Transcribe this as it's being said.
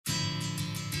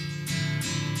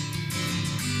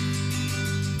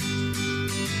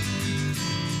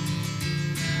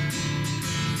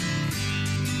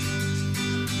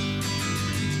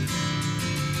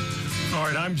All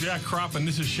right, I'm Jack Kropp, and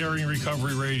this is Sharing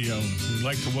Recovery Radio. We'd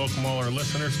like to welcome all our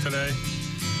listeners today.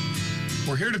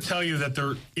 We're here to tell you that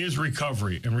there is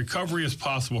recovery, and recovery is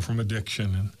possible from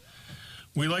addiction. And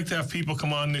we like to have people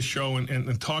come on this show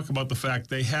and talk about the fact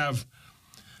they have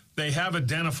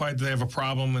identified that they have a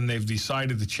problem, and they've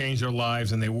decided to change their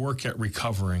lives, and they work at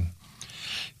recovering.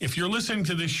 If you're listening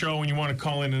to this show and you want to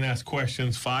call in and ask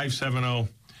questions,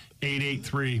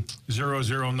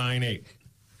 570-883-0098.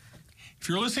 If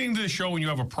you're listening to the show and you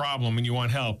have a problem and you want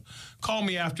help, call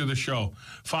me after the show,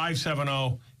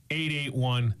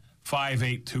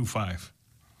 570-881-5825.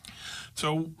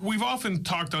 So we've often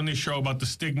talked on this show about the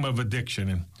stigma of addiction,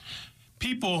 and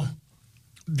people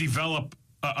develop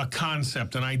a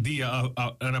concept, an idea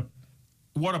of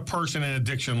what a person in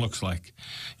addiction looks like.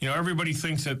 You know, everybody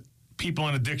thinks that people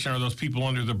in addiction are those people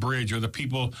under the bridge or the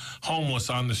people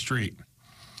homeless on the street.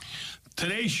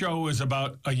 Today's show is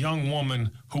about a young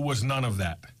woman who was none of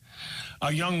that. A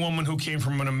young woman who came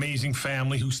from an amazing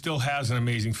family, who still has an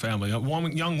amazing family. A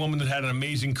young woman that had an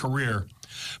amazing career,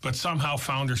 but somehow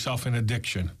found herself in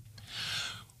addiction.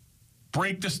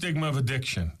 Break the stigma of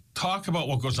addiction. Talk about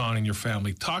what goes on in your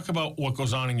family. Talk about what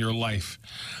goes on in your life,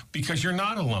 because you're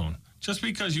not alone. Just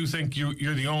because you think you're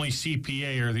the only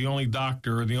CPA or the only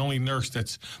doctor or the only nurse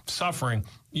that's suffering,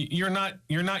 you're not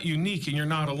unique, and you're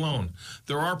not alone.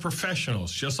 There are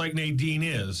professionals, just like Nadine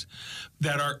is,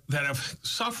 that have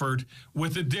suffered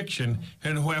with addiction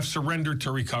and who have surrendered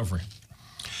to recovery.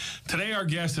 Today our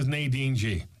guest is Nadine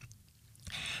G.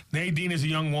 Nadine is a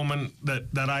young woman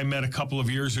that I met a couple of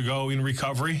years ago in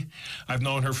recovery. I've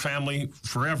known her family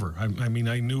forever. I mean,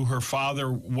 I knew her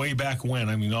father way back when.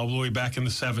 I mean, all the way back in the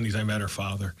 70s, I met her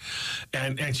father.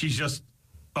 And she's just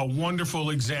a wonderful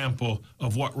example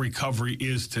of what recovery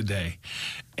is today.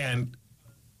 And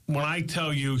when I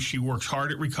tell you she works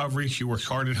hard at recovery, she works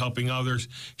hard at helping others,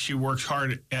 she works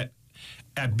hard at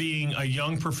being a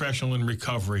young professional in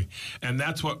recovery. And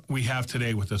that's what we have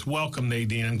today with us. Welcome,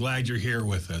 Nadine. I'm glad you're here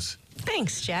with us.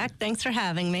 Thanks, Jack. Thanks for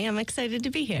having me. I'm excited to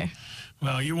be here.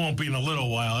 Well, you won't be in a little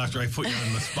while after I put you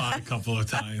on the spot a couple of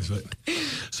times. But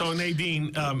so,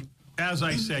 Nadine, as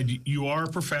I said, you are a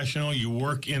professional. You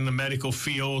work in the medical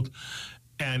field,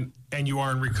 and you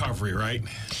are in recovery, right?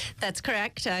 That's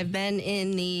correct. I've been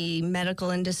in the medical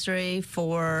industry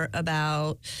for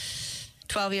about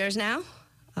 12 years now.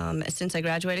 Since I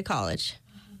graduated college.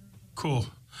 Cool.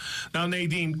 Now,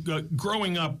 Nadine,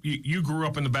 growing up, you grew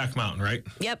up in the back mountain, right?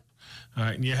 Yep. All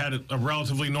right, and you had a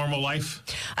relatively normal life?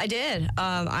 I did.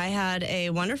 I had a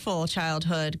wonderful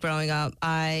childhood growing up.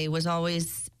 I was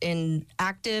always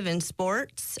active in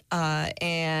sports,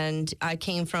 and I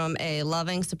came from a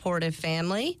loving, supportive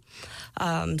family.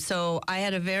 So I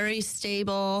had a very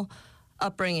stable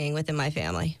upbringing within my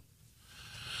family.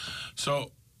 So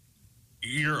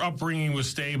your upbringing was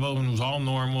stable and was all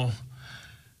normal.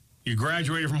 You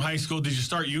graduated from high school. Did you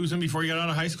start using before you got out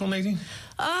of high school, Nadine?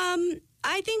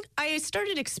 I think I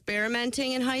started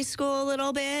experimenting in high school a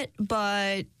little bit,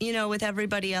 but, you know, with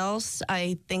everybody else,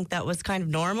 I think that was kind of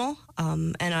normal.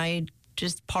 And I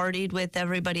just partied with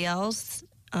everybody else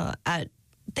at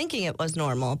thinking it was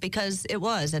normal, because it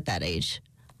was at that age.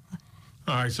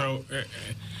 All right, so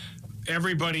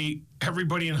everybody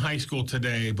in high school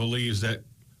today believes that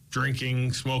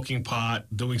drinking, smoking pot,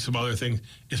 doing some other things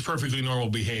is perfectly normal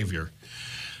behavior.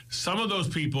 Some of those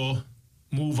people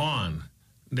move on.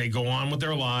 They go on with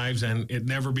their lives, and it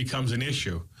never becomes an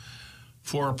issue.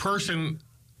 For a person,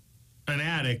 an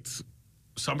addict,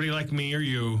 somebody like me or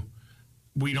you,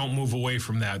 we don't move away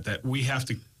from that. That we have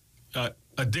to,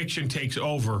 addiction takes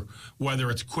over,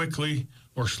 whether it's quickly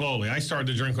or slowly. I started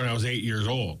to drink when I was 8 years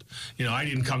old. You know, I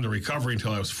didn't come to recovery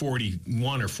until I was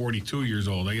 41 or 42 years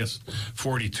old. I guess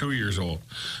 42 years old.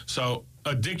 So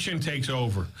addiction takes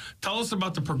over. Tell us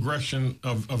about the progression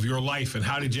of your life, and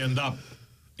how did you end up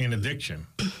in addiction?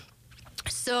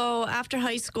 So after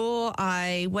high school,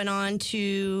 I went on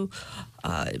to,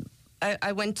 I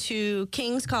went to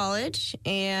King's College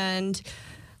and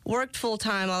worked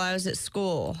full-time while I was at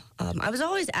school. I was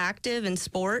always active in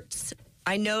sports.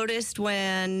 I noticed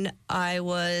when I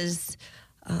was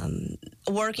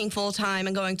working full-time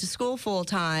and going to school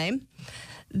full-time,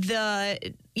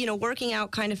 working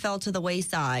out kind of fell to the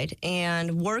wayside,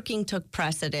 and working took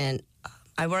precedent.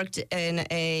 I worked in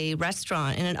a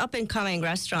restaurant, in an up-and-coming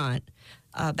restaurant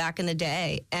back in the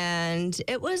day, and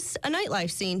it was a nightlife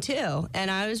scene too,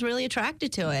 and I was really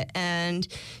attracted to it. And,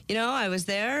 you know, I was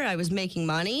there, I was making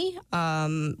money,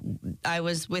 I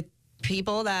was with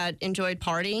people that enjoyed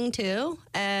partying too,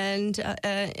 and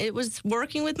it was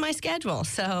working with my schedule,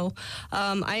 so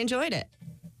I enjoyed it.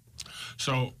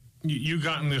 So you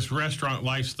got in this restaurant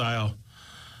lifestyle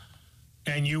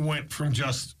And you went from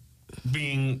just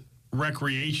being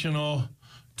recreational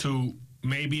to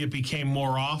maybe it became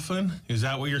more often? Is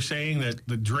that what you're saying? That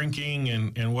the drinking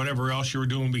and whatever else you were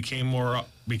doing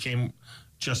became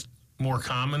just more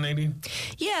common, Nadine?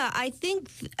 Yeah, I think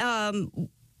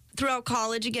throughout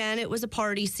college, again, it was a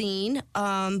party scene,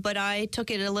 but I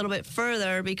took it a little bit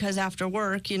further because after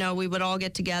work, we would all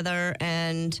get together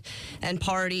and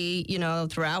party,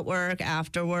 throughout work,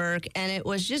 after work, and it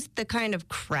was just the kind of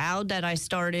crowd that I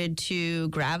started to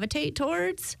gravitate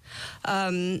towards.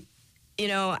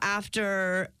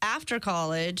 After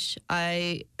college,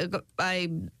 I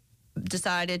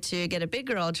decided to get a big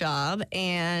girl job,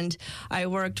 and I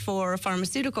worked for a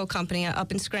pharmaceutical company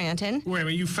up in Scranton. Wait a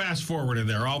minute, you fast forwarded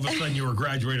there. All of a sudden you were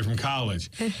graduated from college.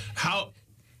 How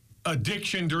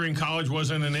addiction during college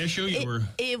wasn't an issue?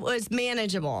 It was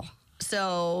manageable.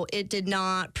 So it did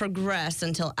not progress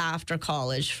until after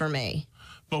college for me.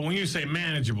 But when you say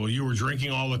manageable, you were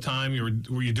drinking all the time?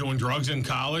 Were you doing drugs in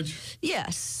college?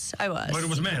 Yes, I was. But it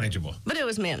was manageable? But it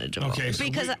was manageable. Okay. So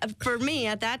because for me,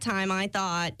 at that time, I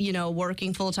thought,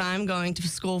 working full-time, going to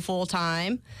school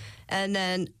full-time, and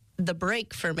then the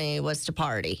break for me was to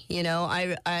party.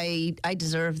 I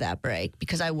deserve that break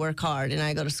because I work hard and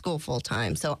I go to school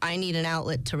full-time. So I need an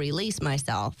outlet to release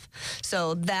myself.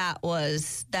 So that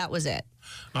was it.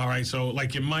 All right. So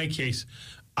like in my case,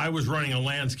 I was running a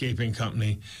landscaping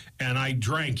company, and I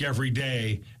drank every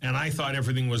day, and I thought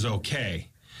everything was okay.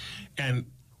 And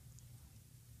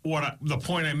the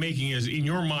point I'm making is, in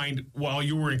your mind, while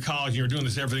you were in college and you were doing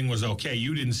this, everything was okay.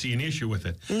 You didn't see an issue with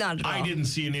it. Not at all. I didn't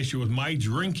see an issue with my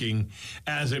drinking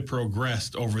as it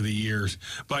progressed over the years.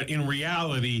 But in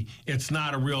reality, it's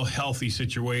not a real healthy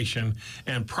situation.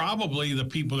 And probably the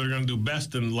people that are going to do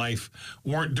best in life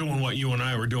weren't doing what you and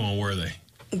I were doing, were they?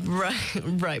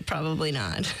 Right, probably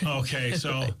not. Okay,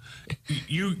 so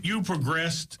you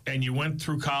progressed and you went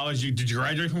through college. Did you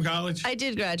graduate from college? I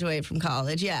did graduate from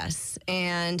college, yes.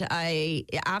 And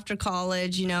after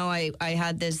college, I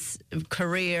had this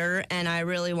career and I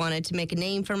really wanted to make a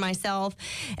name for myself.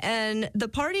 And the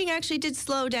partying actually did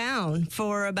slow down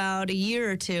for about a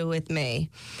year or two with me.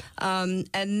 And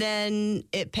then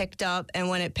it picked up, and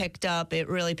when it picked up, it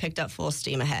really picked up full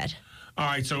steam ahead. All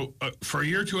right, so for a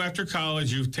year or two after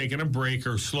college, you've taken a break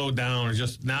or slowed down, or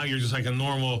just now you're just like a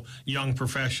normal young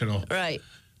professional. Right.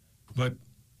 But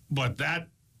that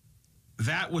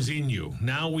was in you.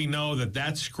 Now we know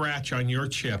that scratch on your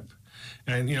chip,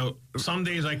 and some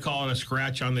days I call it a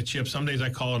scratch on the chip, some days I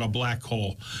call it a black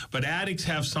hole. But addicts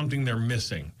have something they're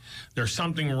missing. There's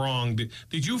something wrong.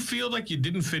 Did you feel like you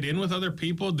didn't fit in with other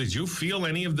people? Did you feel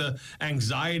any of the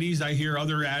anxieties I hear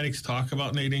other addicts talk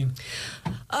about, Nadine?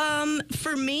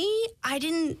 For me, I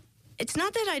didn't. It's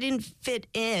not that I didn't fit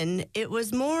in. It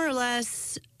was more or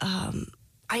less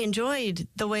I enjoyed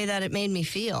the way that it made me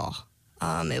feel.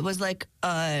 It was like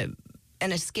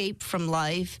an escape from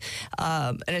life,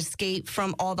 an escape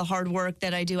from all the hard work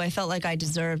that I do. I felt like I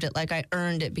deserved it, like I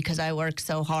earned it because I worked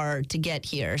so hard to get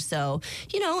here. So,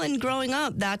 and growing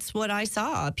up, that's what I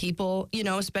saw. People,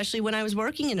 especially when I was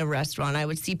working in a restaurant, I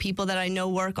would see people that I know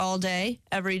work all day,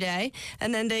 every day,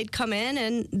 and then they'd come in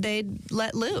and they'd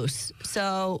let loose.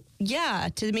 So, yeah,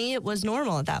 to me, it was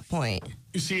normal at that point.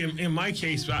 You see, in my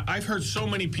case, I've heard so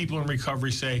many people in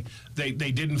recovery say they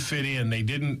didn't fit in.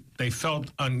 They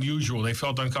felt unusual. They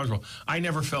felt uncomfortable. I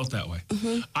never felt that way.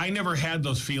 Mm-hmm. I never had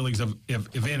those feelings of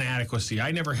inadequacy.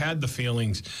 I never had the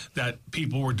feelings that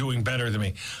people were doing better than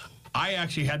me. I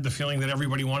actually had the feeling that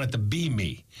everybody wanted to be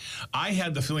me. I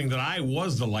had the feeling that I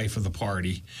was the life of the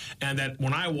party, and that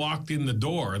when I walked in the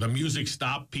door, the music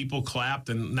stopped, people clapped,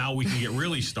 and now we can get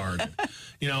really started.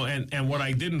 And what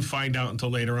I didn't find out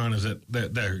until later on is that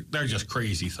they're just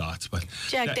crazy thoughts. But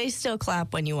Jack, they still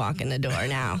clap when you walk in the door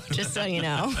now, just so you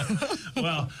know.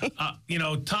 Well,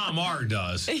 Tom R.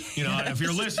 does. If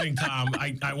you're listening, Tom,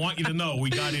 I want you to know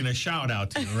we got in a shout out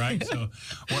to you, right? So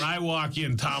when I walk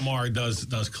in, Tom R. does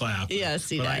clap. Yes,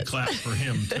 he does. But I clap for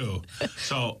him too.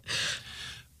 So,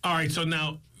 all right. So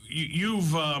now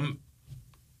you've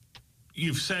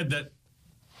said that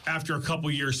after a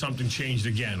couple years, something changed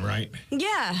again, right?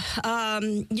 Yeah.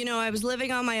 I was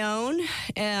living on my own,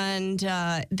 and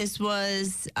this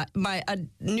was a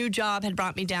new job had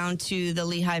brought me down to the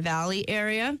Lehigh Valley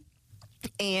area,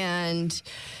 and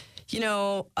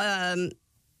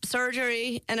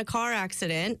surgery and a car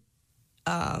accident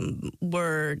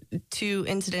were two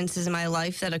incidences in my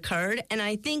life that occurred. And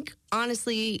I think,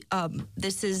 honestly,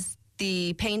 this is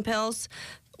the pain pills,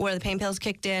 where the pain pills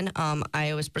kicked in.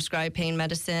 I was prescribed pain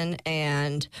medicine,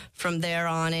 and from there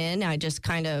on in, I just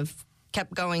kind of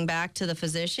kept going back to the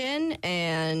physician,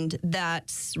 and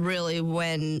that's really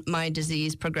when my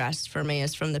disease progressed for me,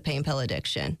 is from the pain pill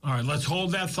addiction. All right, let's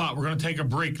hold that thought. We're going to take a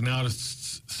break now to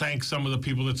thank some of the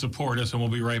people that support us, and we'll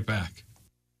be right back.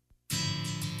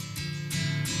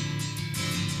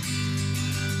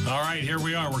 All right, here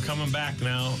we are. We're coming back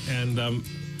now. And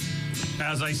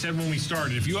as I said when we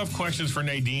started, if you have questions for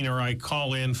Nadine or I,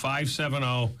 call in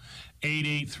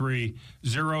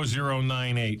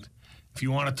 570-883-0098. If you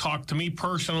want to talk to me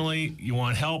personally, you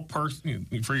want help for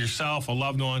yourself, a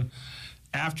loved one,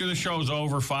 after the show's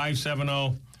over,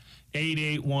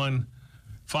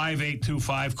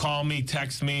 570-881-5825. Call me,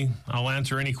 text me. I'll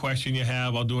answer any question you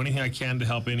have. I'll do anything I can to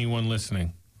help anyone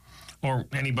listening or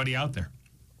anybody out there.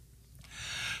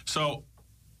 So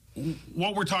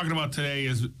what we're talking about today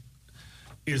is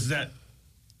that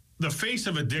the face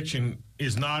of addiction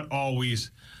is not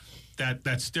always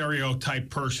that stereotype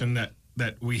person that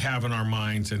we have in our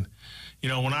minds. And, you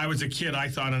know, when I was a kid, I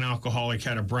thought an alcoholic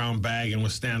had a brown bag and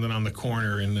was standing on the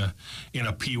corner in a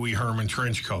Pee Wee Herman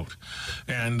trench coat.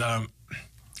 And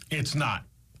it's not.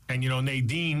 And, you know,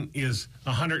 Nadine is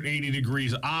 180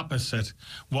 degrees opposite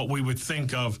what we would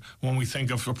think of when we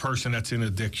think of a person that's in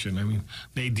addiction. I mean,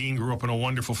 Nadine grew up in a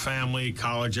wonderful family,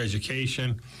 college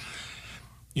education,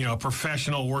 you know,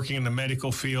 professional, working in the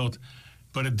medical field,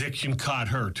 but addiction caught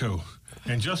her too.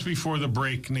 And just before the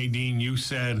break, Nadine, you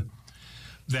said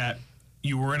that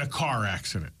you were in a car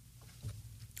accident,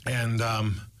 and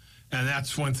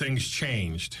that's when things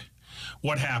changed.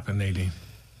 What happened, Nadine?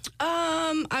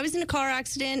 I was in a car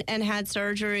accident and had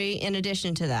surgery in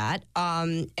addition to that,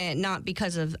 and not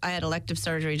because of, I had elective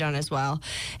surgery done as well.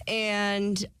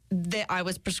 And I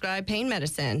was prescribed pain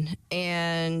medicine,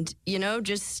 and, you know,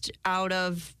 just out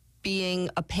of being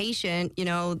a patient, you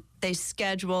know, they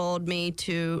scheduled me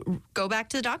to go back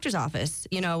to the doctor's office,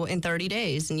 you know, in 30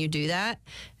 days. And you do that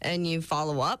and you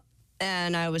follow up.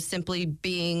 And I was simply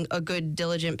being a good,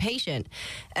 diligent patient.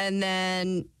 And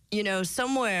then, you know,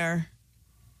 somewhere,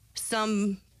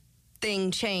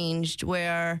 something changed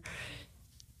where,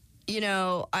 you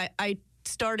know, I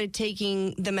started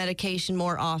taking the medication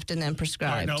more often than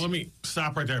prescribed. All right, now let me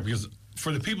stop right there, because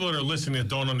for the people that are listening that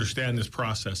don't understand this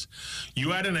process,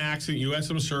 you had an accident, you had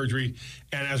some surgery,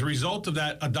 and as a result of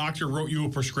that, a doctor wrote you a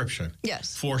prescription.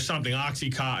 Yes. For something,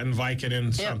 Oxycontin,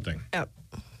 Vicodin, something. Yep.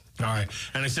 All right.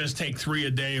 And it says take 3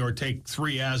 a day or take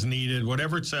 3 as needed,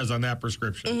 whatever it says on that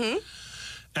prescription. Mm-hmm.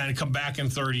 And come back in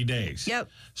 30 days. Yep.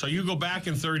 So you go back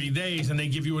in 30 days and they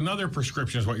give you another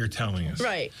prescription is what you're telling us.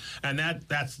 Right. And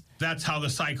that's how the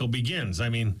cycle begins. I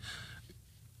mean,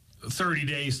 30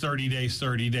 days, 30 days,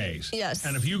 30 days. Yes.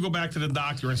 And if you go back to the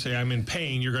doctor and say, I'm in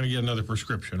pain, you're going to get another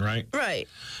prescription, right? Right.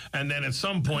 And then at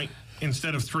some point,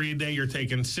 instead of 3 a day, you're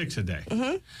taking 6 a day.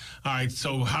 Mm-hmm. All right.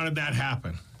 So how did that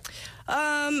happen?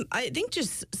 I think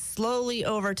just slowly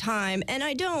over time. And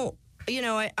I don't, you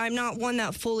know, I'm not one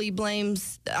that fully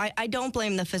blames. I don't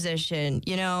blame the physician,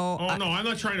 you know. Oh, no, I'm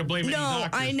not trying to blame any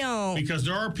doctors. No, I know. Because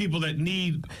there are people that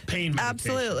need pain medication.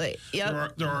 Absolutely,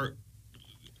 yep. There are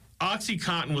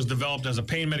Oxycontin was developed as a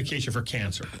pain medication for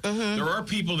cancer. Mm-hmm. There are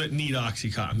people that need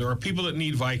Oxycontin. There are people that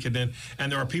need Vicodin,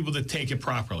 and there are people that take it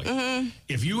properly. Mm-hmm.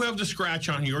 If you have the scratch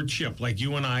on your chip, like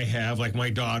you and I have, like my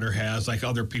daughter has, like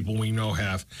other people we know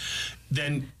have,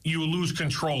 then you lose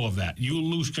control of that. You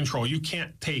lose control. You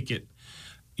can't take it.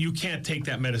 You can't take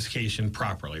that medication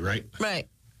properly, right? Right,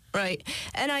 right.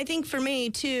 And I think for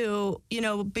me, too, you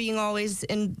know, being always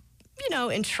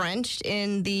entrenched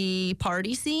in the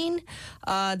party scene,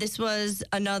 this was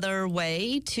another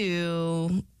way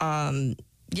to,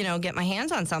 get my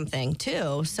hands on something,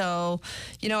 too. So,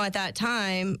 you know, at that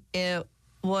time, it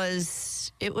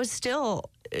was still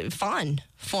fun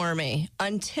for me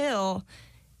until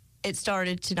it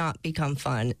started to not become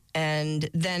fun. And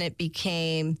then it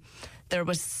became... There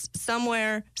was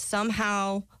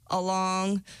somehow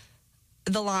along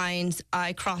the lines,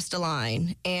 I crossed a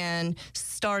line and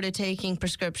started taking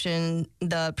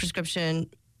the prescription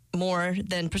more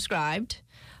than prescribed.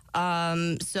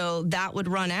 So that would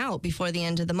run out before the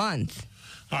end of the month.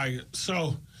 All right.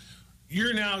 So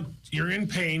you're in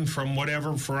pain from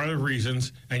whatever, for other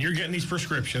reasons, and you're getting these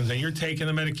prescriptions and you're taking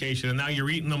the medication, and now you're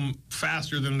eating them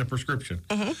faster than the prescription.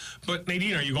 Mm-hmm. But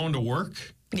Nadine, are you going to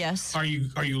work? Yes. Are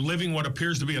you living what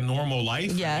appears to be a normal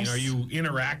life? Yes. I mean, are you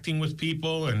interacting with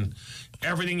people and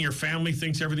everything? Your family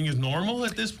thinks everything is normal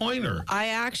at this point, or? I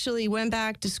actually went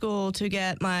back to school to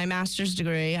get my master's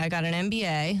degree. I got an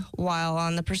MBA while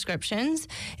on the prescriptions,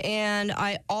 and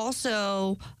I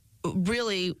also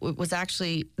really was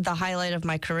actually the highlight of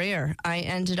my career. I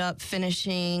ended up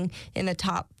finishing in the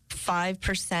top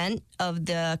 5% of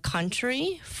the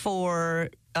country for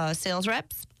sales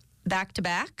reps. back to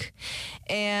back.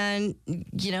 And,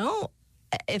 you know,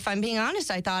 if I'm being honest,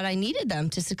 I thought I needed them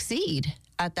to succeed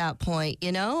at that point.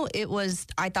 You know,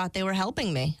 I thought they were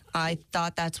helping me. I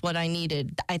thought that's what I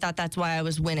needed. I thought that's why I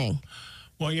was winning.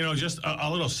 Well, you know, just a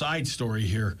little side story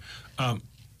here.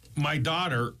 My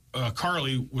daughter,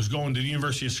 Carly, was going to the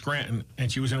University of Scranton,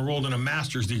 and she was enrolled in a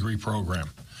master's degree program.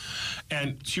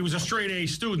 And she was a straight A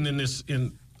student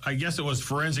in I guess it was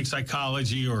forensic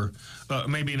psychology or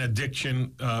maybe an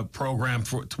addiction program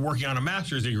to working on a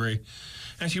master's degree.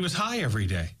 And she was high every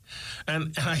day.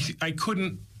 And I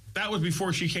couldn't, that was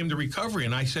before she came to recovery.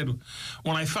 And I said,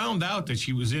 when I found out that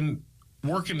she was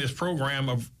working this program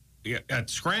at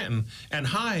Scranton and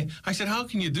high, I said, how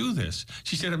can you do this?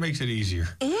 She said, it makes it easier.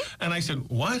 Mm-hmm. And I said,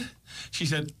 what? She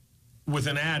said, with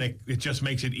an addict, it just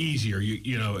makes it easier,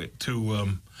 you know,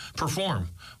 to perform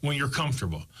when you're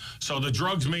comfortable. So the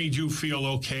drugs made you feel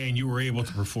okay and you were able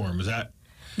to perform. Is that?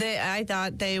 I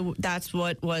thought that's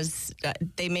what was,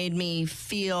 they made me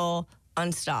feel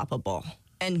unstoppable.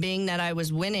 And being that I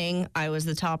was winning, I was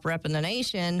the top rep in the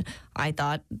nation, I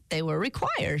thought they were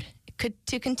required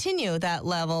to continue that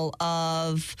level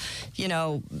of, you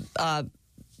know,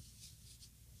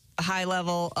 high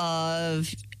level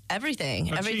of everything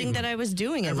that I was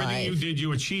doing in life. Everything you did,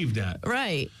 you achieved that.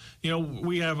 Right. You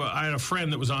know, I had a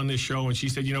friend that was on this show, and she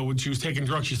said, you know, when she was taking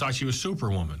drugs, she thought she was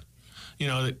Superwoman. You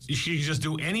know, that she could just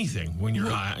do anything when you're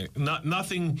high.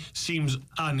 Nothing seems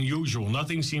unusual.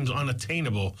 Nothing seems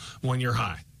unattainable when you're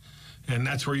high. And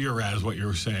that's where you're at, is what you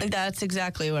were saying. That's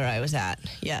exactly where I was at,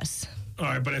 yes. All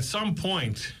right, but at some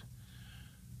point,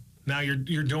 now you're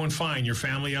doing fine. Your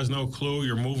family has no clue.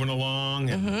 You're moving along.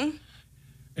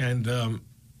 And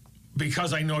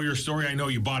because I know your story, I know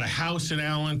you bought a house in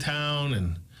Allentown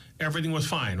and everything was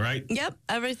fine, right? Yep,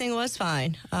 everything was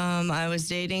fine. I was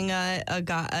dating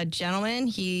a gentleman.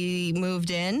 He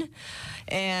moved in.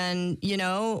 And, you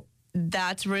know,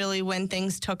 that's really when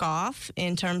things took off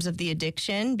in terms of the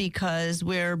addiction, because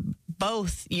we're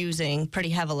both using pretty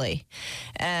heavily.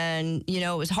 And, you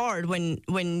know, it was hard when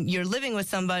you're living with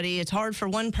somebody. It's hard for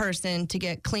one person to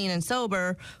get clean and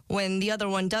sober when the other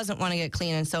one doesn't want to get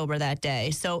clean and sober that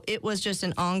day. So it was just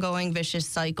an ongoing vicious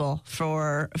cycle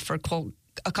for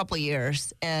a couple of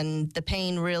years, and the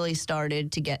pain really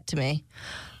started to get to me.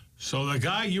 So the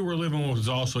guy you were living with was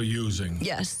also using.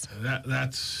 Yes.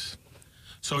 That's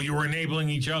so you were enabling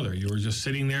each other. You were just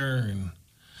sitting there.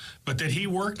 But did he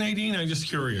work, Nadine? I'm just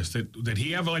curious. Did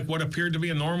he have like what appeared to be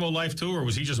a normal life too, or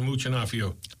was he just mooching off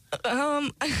you?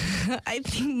 I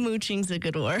think mooching's a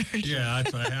good word. Yeah,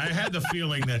 I had the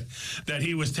feeling that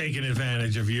he was taking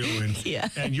advantage of you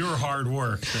and your hard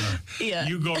work. Yeah.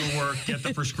 You go to work, get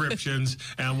the prescriptions,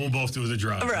 and we'll both do the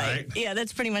drugs, right? Yeah,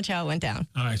 that's pretty much how it went down.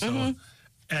 All right, so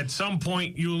at some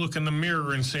point you look in the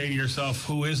mirror and say to yourself,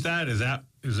 who is that? Is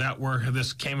that where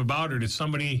this came about, or did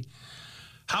somebody...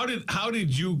 How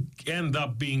did you end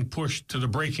up being pushed to the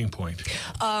breaking point?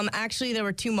 Actually, there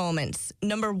were two moments.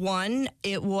 Number one,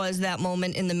 it was that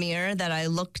moment in the mirror that I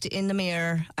looked in the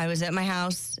mirror. I was at my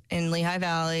house in Lehigh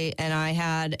Valley, and I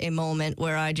had a moment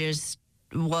where I just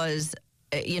was,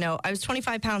 you know, I was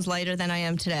 25 pounds lighter than I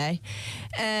am today.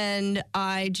 And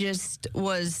I just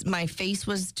was, my face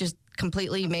was just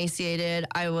completely emaciated.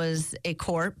 I was a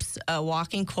corpse, a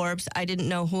walking corpse. I didn't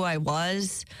know who I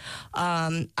was.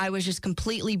 I was just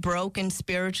completely broken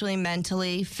spiritually,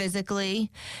 mentally,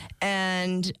 physically,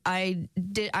 and I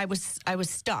was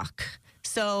stuck.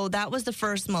 So that was the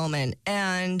first moment,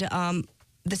 and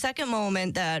the second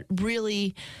moment that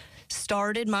really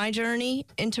started my journey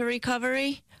into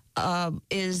recovery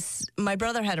is my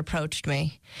brother had approached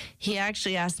me. He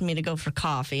actually asked me to go for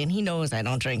coffee, and he knows I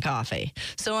don't drink coffee.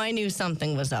 So I knew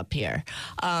something was up here.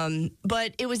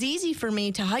 But it was easy for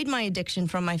me to hide my addiction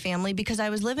from my family because I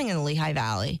was living in the Lehigh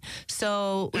Valley.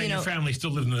 So, and your family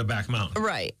still lived in the back mountain.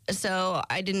 Right. So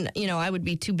I didn't, I would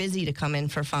be too busy to come in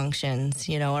for functions,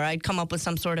 or I'd come up with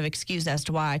some sort of excuse as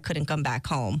to why I couldn't come back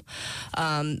home.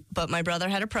 But my brother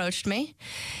had approached me.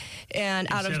 And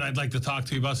he said, I'd like to talk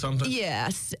to you about something.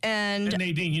 Yes, and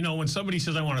Nadine, when somebody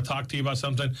says I want to talk to you about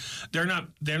something, they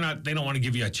don't want to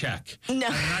give you a check. No,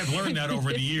 and I've learned that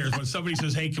over the years. When somebody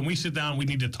says, "Hey, can we sit down? We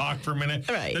need to talk for a minute."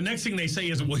 Right. The next thing they say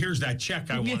is, "Well, here's that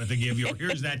check I wanted to give you. Or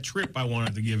here's that trip I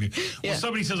wanted to give you." When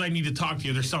somebody says I need to talk to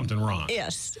you, there's something wrong.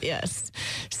 Yes.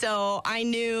 So I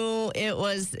knew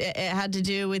it had to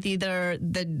do with either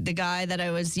the guy that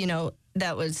I was,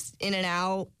 that was in and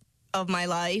out of my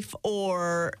life,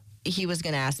 or he was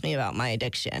going to ask me about my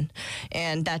addiction.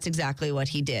 And that's exactly what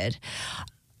he did.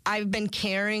 I've been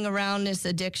carrying around this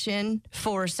addiction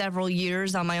for several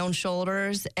years on my own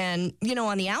shoulders. And, you know,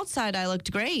 on the outside, I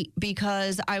looked great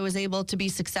because I was able to be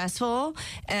successful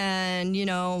and, you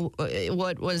know,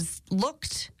 what was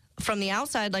looked from the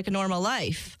outside like a normal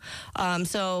life.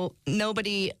 So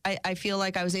I feel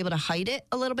like I was able to hide it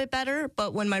a little bit better.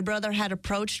 But when my brother had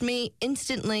approached me,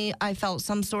 instantly I felt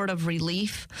some sort of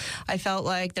relief. I felt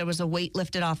like there was a weight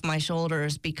lifted off my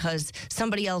shoulders because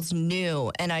somebody else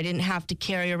knew and I didn't have to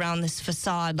carry around this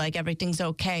facade like everything's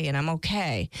okay and I'm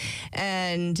okay.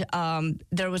 And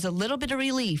there was a little bit of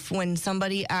relief when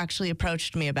somebody actually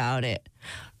approached me about it.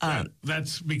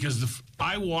 That's because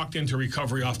I walked into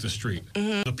recovery off the street.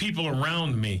 Mm-hmm. The people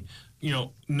around me, you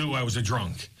know, knew I was a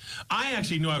drunk. I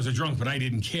actually knew I was a drunk, but I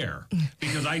didn't care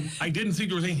because I didn't think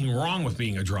there was anything wrong with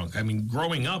being a drunk. I mean,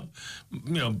 growing up,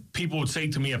 you know, people would say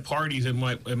to me at parties and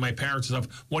my parents and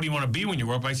stuff, "What do you want to be when you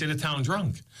grow up?" I said, "A town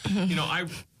drunk." Mm-hmm. You know,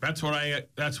 that's what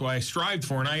I strived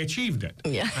for, and I achieved it.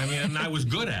 Yeah. I mean, and I was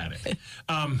good at it.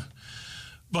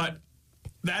 But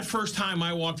that first time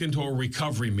I walked into a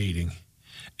recovery meeting,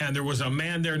 and there was a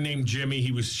man there named Jimmy.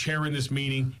 He was chairing this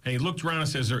meeting, and he looked around and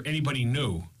says, "Is there anybody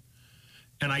new?"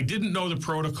 And I didn't know the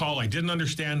protocol. I didn't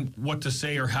understand what to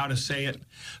say or how to say it.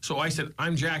 So I said,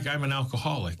 "I'm Jack. I'm an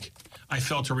alcoholic." I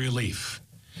felt a relief.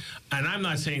 And I'm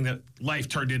not saying that life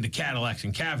turned into Cadillacs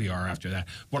and caviar after that.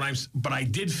 But I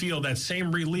did feel that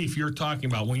same relief you're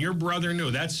talking about. When your brother knew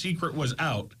that secret was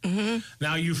out, mm-hmm.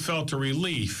 Now you felt a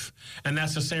relief. And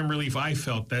that's the same relief I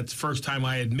felt that first time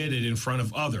I admitted in front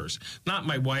of others. Not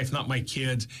my wife, not my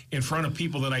kids, in front of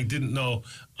people that I didn't know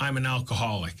I'm an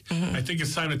alcoholic. Mm-hmm. I think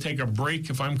it's time to take a break,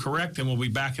 if I'm correct, and we'll be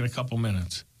back in a couple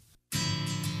minutes.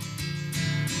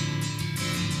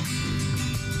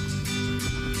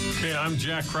 Hey, I'm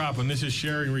Jack Kropp, and this is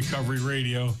Sharing Recovery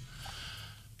Radio.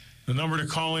 The number to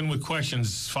call in with questions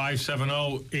is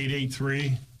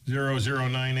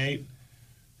 570-883-0098.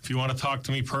 If you want to talk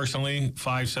to me personally,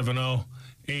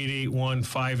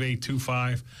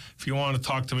 570-881-5825. If you want to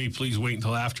talk to me, please wait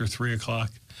until after 3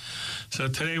 o'clock. So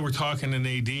today we're talking to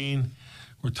Nadine.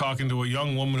 We're talking to a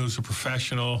young woman who's a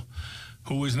professional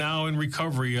who is now in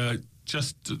recovery,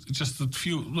 just a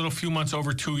few months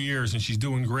over 2 years, and she's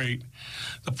doing great.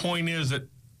 The point is that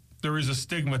there is a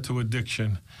stigma to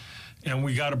addiction, and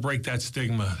we got to break that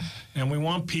stigma. And we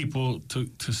want people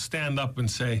to stand up and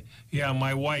say, yeah,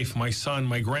 my wife, my son,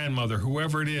 my grandmother,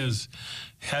 whoever it is,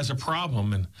 has a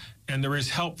problem, and there is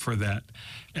help for that.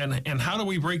 And how do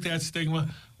we break that stigma?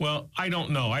 Well, I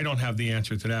don't know. I don't have the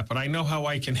answer to that, but I know how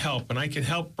I can help, and I can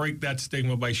help break that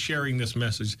stigma by sharing this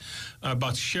message,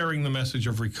 about sharing the message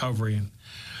of recovery.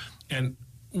 And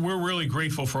we're really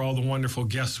grateful for all the wonderful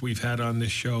guests we've had on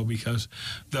this show, because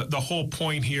the whole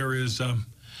point here is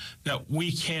that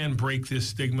we can break this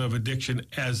stigma of addiction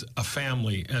as a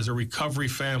family, as a recovery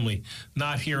family,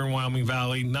 not here in Wyoming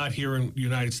Valley, not here in the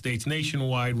United States,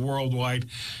 nationwide, worldwide.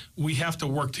 We have to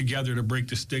work together to break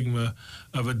the stigma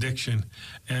of addiction.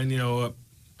 And, you know,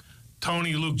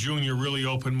 Tony Luke Jr. really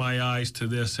opened my eyes to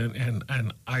this, and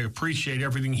I appreciate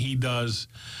everything he does,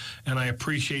 and I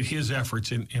appreciate his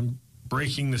efforts in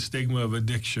breaking the stigma of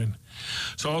addiction.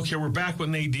 So, okay, we're back with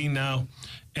Nadine now.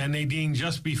 And Nadine,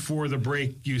 just before the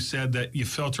break, you said that you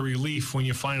felt a relief when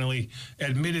you finally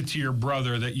admitted to your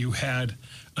brother that you had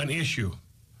an issue.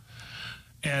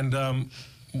 And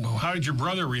how did your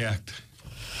brother react?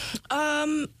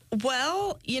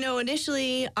 Well, you know,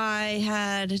 initially I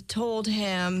had told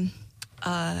him...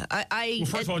 well,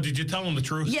 first of all, did you tell him the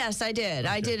truth? Yes, I did.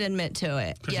 Okay. I did admit to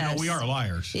it. Because, yes. You know, we are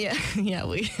liars. Yeah,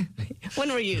 when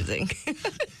we're using.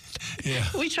 Yeah.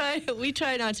 We try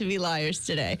not to be liars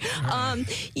today.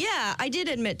 Right. Yeah, I did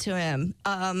admit to him.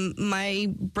 My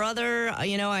brother,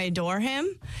 you know, I adore him,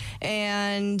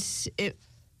 and it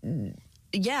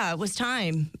was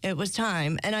time. It was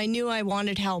time, and I knew I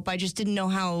wanted help. I just didn't know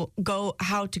how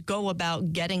to go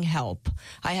about getting help.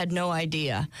 I had no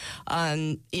idea.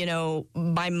 You know,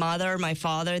 my mother, my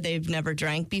father, they've never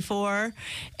drank before,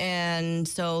 and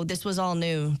so this was all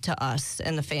new to us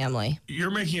and the family. You're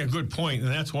making a good point,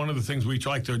 and that's one of the things we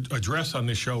like to address on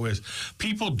this show is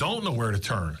people don't know where to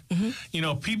turn. Mm-hmm. You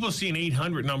know, people see an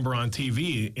 800 number on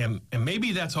TV, and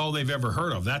maybe that's all they've ever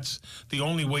heard of. That's the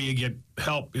only way you get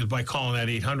help is by calling that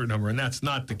 800 number, and that's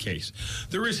not the case.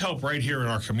 There is help right here in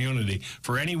our community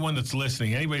for anyone that's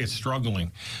listening, anybody that's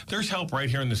struggling. There's help right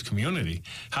here in this community.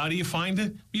 How do you find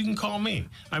it? You can call me.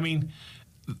 I mean,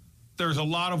 there's a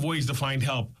lot of ways to find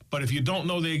help, but if you don't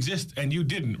know they exist, and you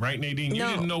didn't, right, Nadine? You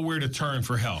didn't know where to turn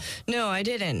for help. No, I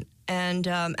didn't. And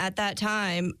at that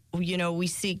time, you know, we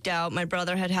seeked out, my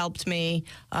brother had helped me.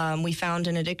 We found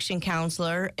an addiction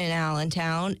counselor in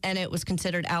Allentown, and it was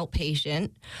considered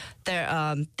outpatient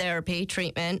therapy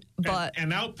treatment. But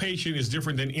and outpatient is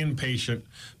different than inpatient,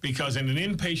 because in an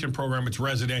inpatient program, it's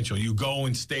residential. You go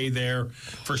and stay there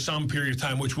for some period of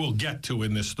time, which we'll get to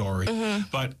in this story.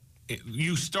 But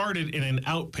you started in an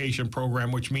outpatient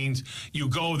program, which means you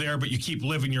go there, but you keep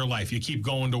living your life. You keep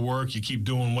going to work. You keep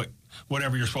doing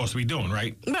whatever you're supposed to be doing,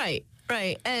 right?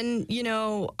 Right. And, you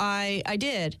know, I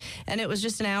did. And it was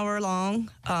just an hour-long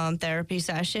therapy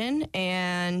session,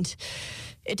 and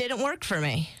it didn't work for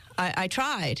me. I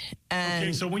tried. And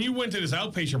okay, so when you went to this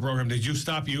outpatient program, did you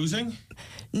stop using?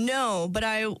 No, but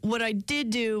what I did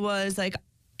do was, like,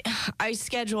 I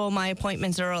schedule my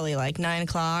appointments early, like 9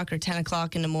 o'clock or 10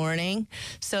 o'clock in the morning.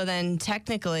 So then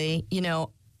technically, you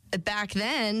know, back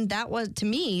then, to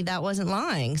me, that wasn't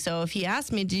lying. So if he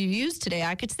asked me, do you use today?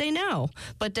 I could say no.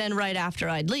 But then right after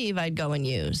I'd leave, I'd go and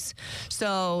use.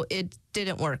 So it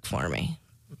didn't work for me.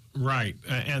 Right.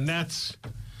 And that's,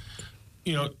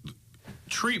 you know,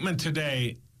 treatment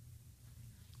today,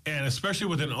 and especially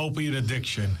with an opiate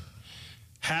addiction,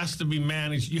 has to be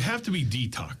managed. You have to be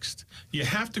detoxed. You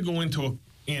have to go into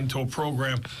a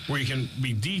program where you can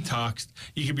be detoxed,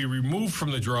 you can be removed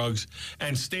from the drugs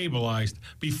and stabilized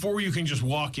before you can just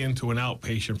walk into an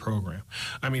outpatient program.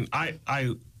 I mean,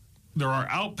 there are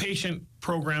outpatient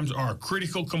programs are a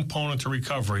critical component to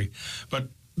recovery, but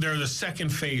they're the second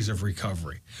phase of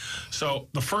recovery. So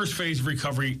the first phase of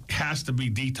recovery has to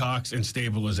be detox and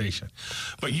stabilization.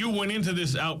 But you went into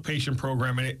this outpatient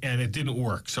program and it didn't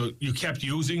work. So you kept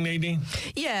using, Nadine?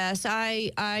 Yes,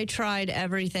 I tried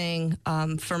everything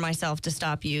for myself to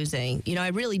stop using. You know, I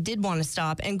really did want to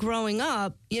stop. And growing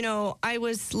up, you know, I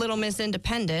was Little Miss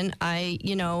Independent. I,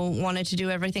 you know, wanted to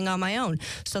do everything on my own.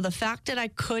 So the fact that I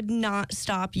could not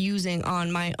stop using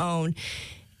on my own,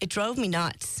 it drove me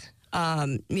nuts.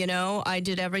 You know, I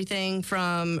did everything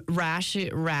from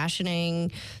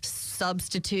rationing,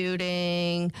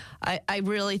 substituting. I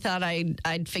really thought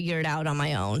I'd figure it out on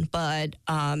my own, but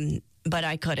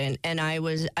I couldn't. And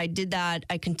I did that.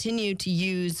 I continued to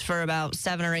use for about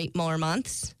 7 or 8 more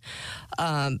months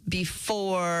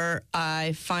before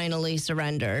I finally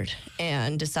surrendered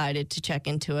and decided to check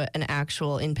into an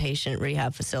actual inpatient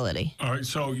rehab facility. All right.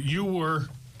 So you were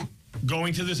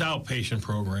going to this outpatient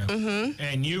program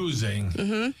and using.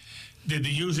 Did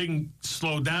the using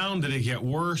slow down? Did it get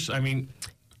worse? I mean,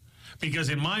 because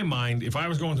in my mind, if I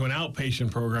was going to an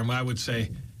outpatient program, I would say,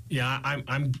 yeah,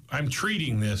 I'm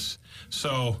treating this,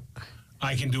 so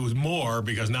I can do more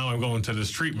because now I'm going to this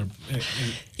treatment.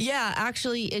 Yeah,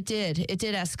 actually, it did. It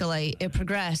did escalate. It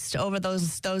progressed over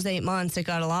those 8 months. It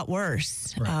got a lot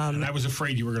worse. Right. And I was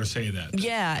afraid you were going to say that.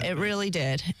 Yeah, it really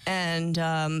did. And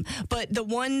but the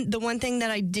one thing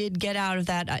that I did get out of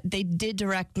that, they did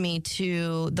direct me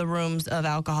to the rooms of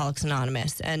Alcoholics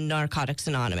Anonymous and Narcotics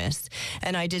Anonymous,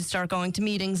 and I did start going to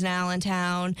meetings in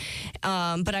Allentown.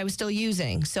 But I was still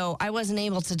using, so I wasn't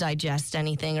able to digest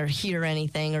anything or hear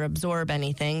anything or absorb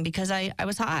anything because I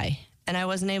was high and I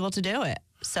wasn't able to do it.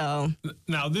 So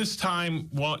now this time,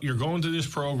 while you're going to this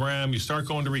program, you start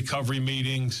going to recovery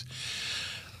meetings.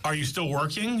 Are you still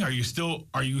working? Are you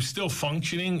still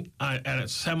functioning at a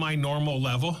semi-normal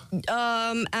level?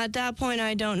 At that point,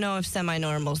 I don't know if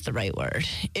semi-normal is the right word.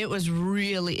 It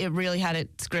really had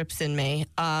its grips in me.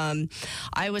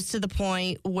 I was to the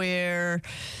point where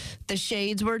the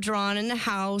shades were drawn in the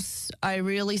house. I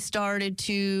really started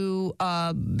to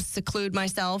seclude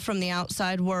myself from the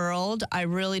outside world. I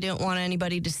really didn't want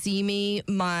anybody to see me.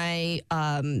 My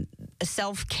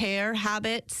self-care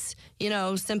habits, you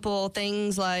know, simple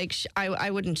things like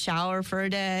I wouldn't shower for a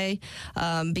day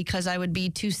because I would be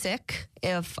too sick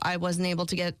if I wasn't able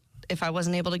to get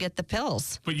the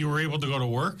pills. But you were able to go to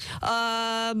work?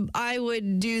 I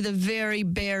would do the very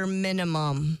bare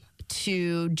minimum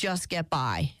to just get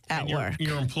by at work.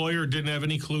 Your employer didn't have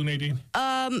any clue, Nadine?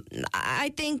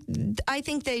 I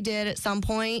think they did at some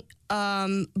point.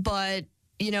 But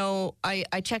you know,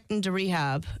 I checked into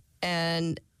rehab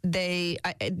and they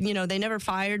never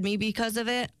fired me because of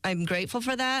it. I'm grateful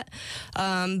for that.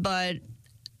 But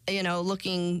you know,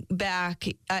 looking back,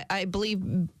 I believe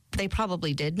they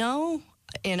probably did know.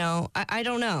 You know, I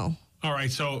don't know. All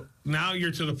right. So now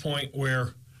you're to the point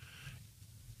where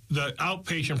the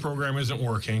outpatient program isn't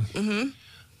working.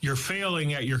 You're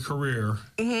failing at your career.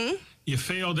 You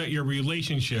failed at your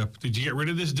relationship. Did you get rid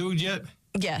of this dude yet?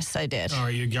 Yes, I did. All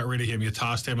right, you got rid of him. You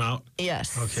tossed him out?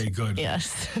 Yes. Okay, good.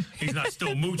 Yes. He's not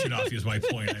still mooching off you is my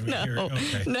point. I mean, no.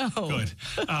 Okay. No. Good.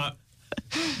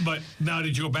 But now,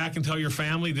 did you go back and tell your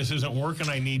family this isn't working?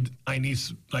 I need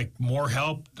like more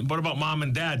help. What about mom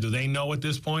and dad? Do they know at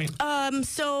this point?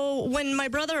 So when my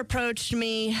brother approached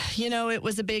me, it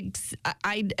was a big.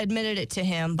 I admitted it to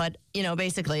him, but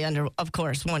basically under, of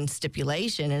course, one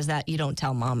stipulation is that you don't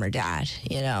tell mom or dad.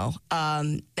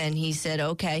 And he said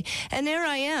okay, and there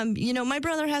I am. My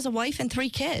brother has a wife and 3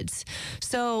 kids,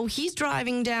 so he's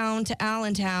driving down to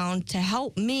Allentown to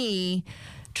help me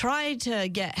try to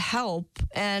get help,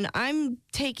 and I'm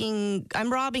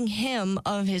robbing him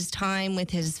of his time with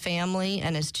his family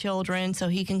and his children so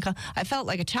he can come. I felt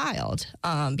like a child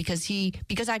because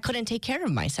I couldn't take care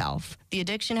of myself. The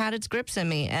addiction had its grips in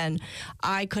me, and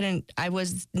I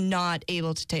was not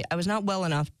able to I was not well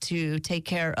enough to take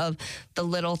care of the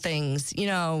little things,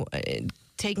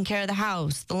 taking care of the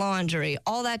house, the laundry,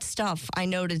 all that stuff. I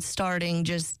noted starting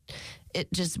it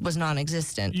just was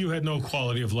non-existent. You had no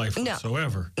quality of life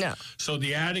whatsoever. No. So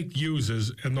the addict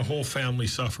uses and the whole family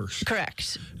suffers.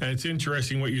 Correct. And it's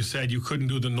interesting what you said. You couldn't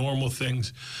do the normal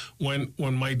things. When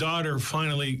my daughter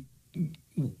finally,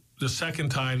 the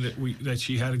second time that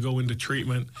she had to go into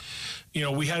treatment,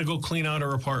 we had to go clean out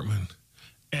her apartment.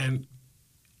 And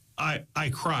I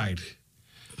cried.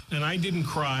 And I didn't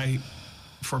cry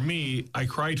for me. I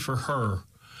cried for her.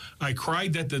 I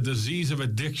cried that the disease of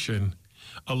addiction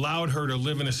allowed her to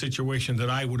live in a situation that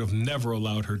I would have never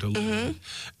allowed her to live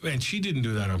in. And she didn't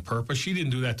do that on purpose. She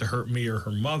didn't do that to hurt me or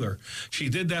her mother. She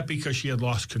did that because she had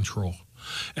lost control.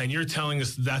 And you're telling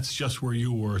us that's just where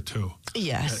you were too.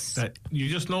 Yes. That you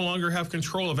just no longer have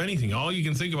control of anything. All you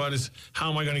can think about is, how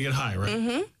am I going to get high,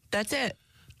 right? That's it.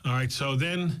 All right, so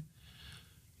then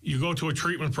you go to a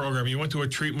treatment program. You went to a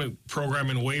treatment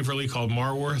program in Waverly called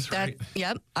Marworth, right?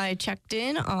 Yep. I checked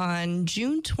in on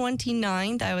June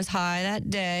 29th. I was high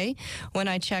that day when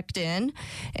I checked in.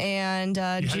 And you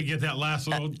had to get that last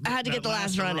little... I had to get the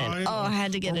last run in. Oh, I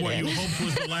had to get it in. What you hoped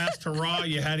was the last hurrah?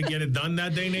 You had to get it done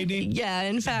that day, Nadine? Yeah.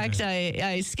 In fact,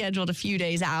 I scheduled a few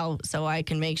days out so I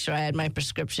can make sure I had my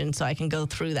prescription so I can go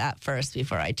through that first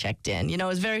before I checked in. It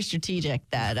was very strategic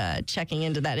that checking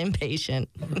into that inpatient.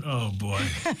 Oh, boy.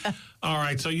 All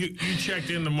right, so you checked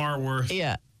into Marworth.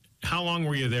 Yeah. How long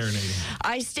were you there, Nadine?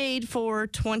 I stayed for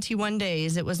 21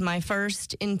 days. It was my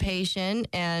first inpatient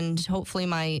and hopefully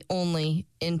my only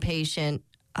inpatient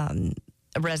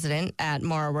resident at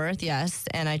Marworth, yes.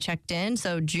 And I checked in.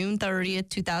 So June 30th,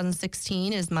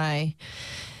 2016 is my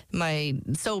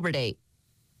sober date.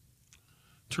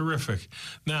 Terrific.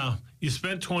 Now, you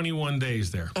spent 21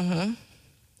 days there.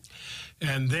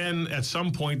 And then at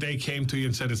some point they came to you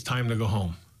and said, it's time to go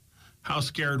home. How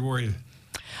scared were you?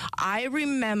 I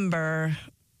remember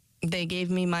they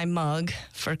gave me my mug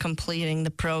for completing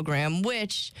the program,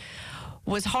 which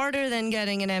was harder than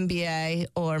getting an MBA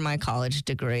or my college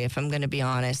degree, if I'm going to be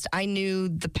honest. I knew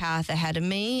the path ahead of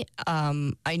me.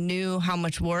 I knew how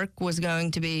much work was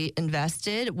going to be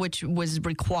invested, which was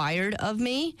required of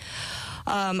me.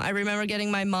 I remember getting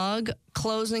my mug,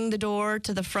 closing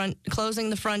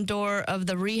the front door of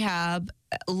the rehab,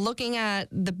 looking at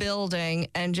the building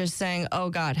and just saying, oh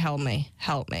God, help me,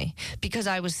 because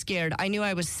I was scared. I knew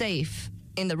I was safe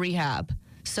in the rehab.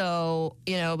 So,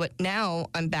 but now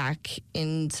I'm back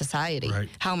in society. Right.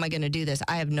 How am I going to do this?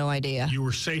 I have no idea. You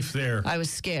were safe there. I was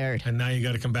scared. And now you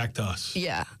got to come back to us.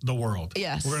 Yeah. The world.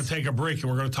 Yes. We're going to take a break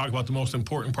and we're going to talk about the most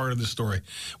important part of the story.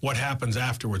 What happens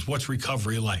afterwards? What's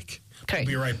recovery like? Okay. We'll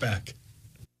be right back.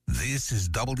 This is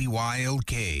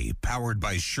WILK, powered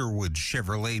by Sherwood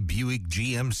Chevrolet Buick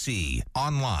GMC.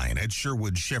 Online at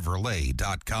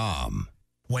sherwoodchevrolet.com.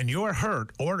 When you're hurt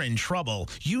or in trouble,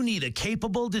 you need a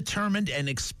capable, determined, and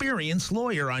experienced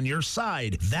lawyer on your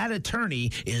side. That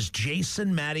attorney is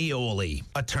Jason Mattioli.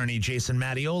 Attorney Jason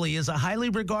Mattioli is a highly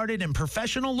regarded and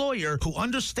professional lawyer who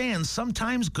understands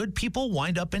sometimes good people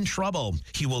wind up in trouble.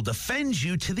 He will defend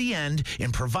you to the end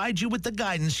and provide you with the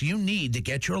guidance you need to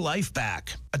get your life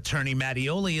back. Attorney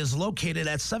Mattioli is located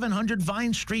at 700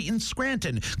 Vine Street in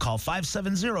Scranton. Call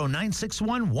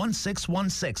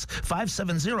 570-961-1616.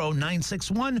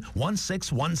 570-961-1616.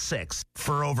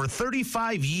 For over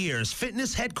 35 years,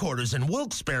 Fitness Headquarters in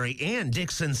Wilkes-Barre and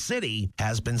Dixon City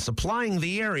has been supplying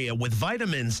the area with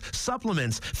vitamins,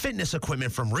 supplements, fitness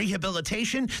equipment from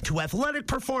rehabilitation to athletic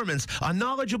performance. A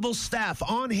knowledgeable staff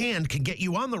on hand can get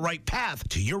you on the right path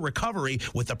to your recovery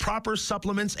with the proper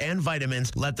supplements and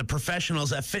vitamins. Let the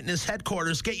professionals at Fitness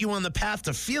Headquarters get you on the path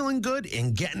to feeling good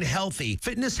and getting healthy.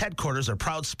 Fitness Headquarters are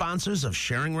proud sponsors of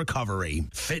Sharing Recovery.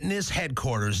 Fitness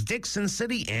Headquarters, Dixon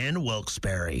City and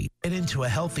Wilkes-Barre. Get into a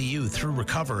healthy you through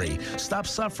recovery. Stop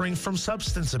suffering from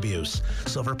substance abuse.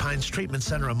 Silver Pines Treatment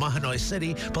Center in Mahanoy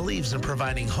City believes in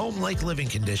providing home-like living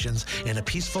conditions in a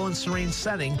peaceful and serene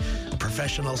setting,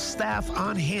 professional staff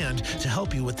on hand to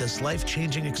help you with this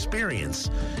life-changing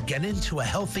experience. Get into a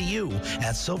healthy you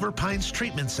at Silver Pines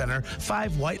Treatment Center,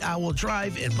 5 White Owl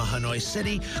Drive in Mahanoy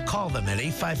City. Call them at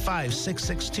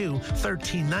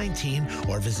 855-662-1319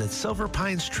 or visit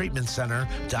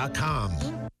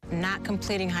silverpinestreatmentcenter.com. Not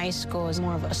completing high school is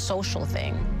more of a social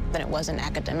thing than it was an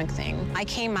academic thing. I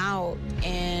came out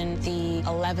in the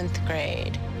 11th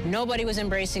grade. Nobody was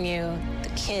embracing you. The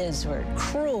kids were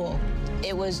cruel.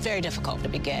 It was very difficult to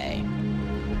be gay.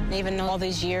 Even though all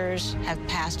these years have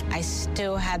passed, I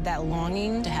still had that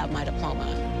longing to have my diploma.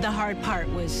 The hard part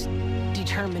was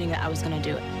determining that I was going to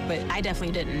do it, but I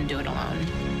definitely didn't do it alone.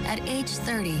 At age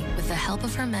 30, with the help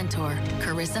of her mentor,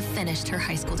 Carissa finished her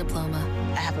high school diploma.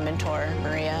 I have a mentor,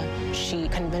 Maria. She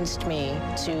convinced me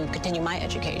to continue my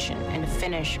education and to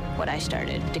finish what I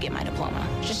started to get my diploma.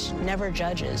 Just never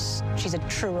judges. She's a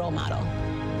true role model.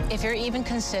 If you're even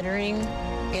considering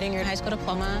getting your high school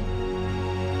diploma,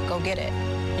 go get it.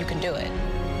 You can do it.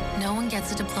 No one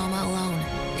gets a diploma alone.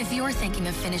 If you're thinking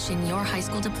of finishing your high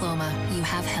school diploma, you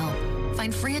have help.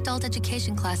 Find free adult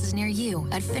education classes near you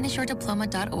at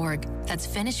finishyourdiploma.org. That's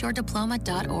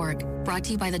finishyourdiploma.org. Brought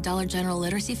to you by the Dollar General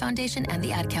Literacy Foundation and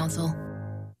the Ad Council.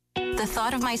 The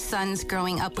thought of my sons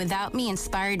growing up without me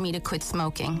inspired me to quit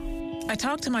smoking. I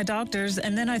talked to my doctors,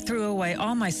 and then I threw away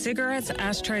all my cigarettes,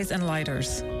 ashtrays, and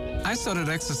lighters. I started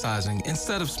exercising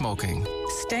instead of smoking.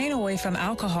 Staying away from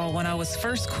alcohol when I was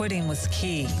first quitting was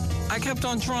key. I kept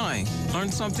on trying,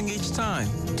 learned something each time.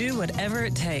 Do whatever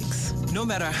it takes. No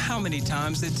matter how many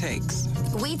times it takes.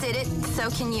 We did it,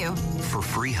 so can you. For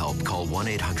free help, call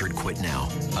 1-800-QUIT-NOW.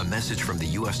 A message from the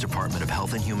U.S. Department of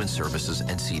Health and Human Services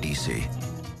and CDC.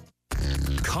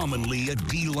 Commonly, a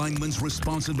D lineman's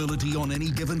responsibility on any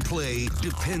given play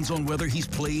depends on whether he's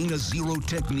playing a zero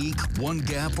technique, one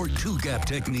gap, or two gap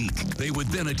technique. They would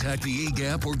then attack the A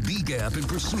gap or B gap in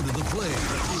pursuit of the play.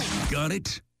 Got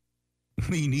it?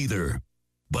 Me neither.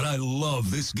 But I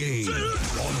love this game. On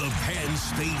the Penn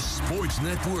State Sports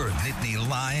Network. Nittany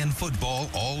Lion football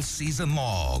all season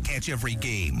long. Catch every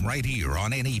game right here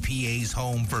on NEPA's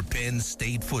home for Penn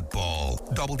State football.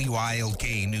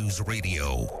 WILK News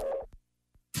Radio.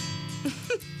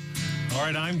 All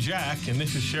right, I'm Jack, and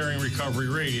this is Sharing Recovery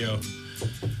Radio.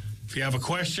 If you have a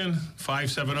question,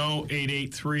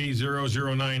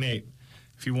 570-883-0098.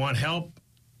 If you want help,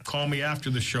 call me after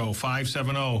the show,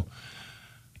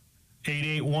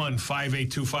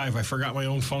 570-881-5825. I forgot my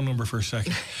own phone number for a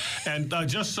second. And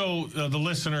just so the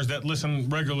listeners that listen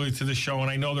regularly to the show, and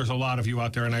I know there's a lot of you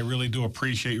out there, and I really do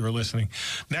appreciate your listening.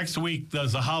 Next week,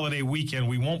 there's a holiday weekend.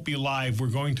 We won't be live. We're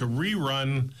going to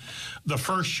rerun the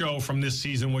first show from this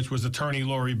season, which was attorney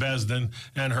Lori Besden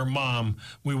and her mom.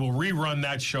 We will rerun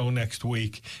that show next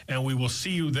week, and we will see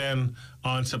you then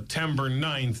on September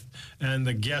 9th, and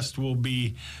the guest will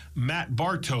be Matt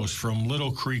Bartos from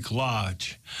Little Creek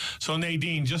Lodge. So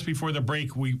Nadine, just before the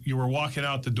break, you were walking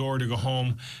out the door to go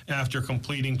home after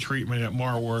completing treatment at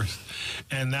Marworth,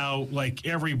 and now, like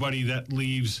everybody that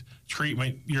leaves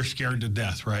treatment, you're scared to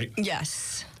death, right?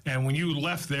 Yes. And when you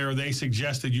left there, they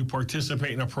suggested you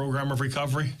participate in a program of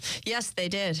recovery? Yes, they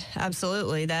did.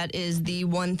 Absolutely. That is the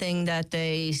one thing that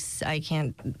I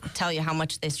can't tell you how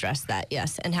much they stressed that,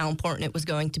 yes, and how important it was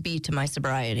going to be to my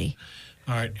sobriety.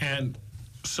 All right. And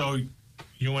so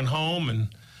you went home and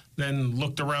then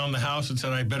looked around the house and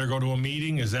said, I better go to a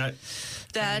meeting? Is that...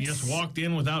 You just walked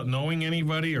in without knowing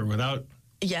anybody or without...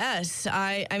 Yes.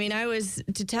 I mean, I was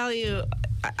extremely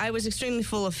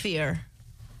full of fear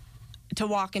to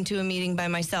walk into a meeting by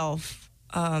myself.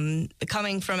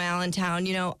 Coming from Allentown,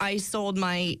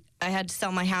 I had to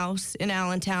sell my house in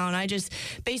Allentown. I just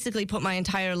basically put my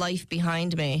entire life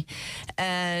behind me.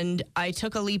 And I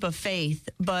took a leap of faith.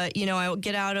 But, I would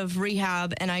get out of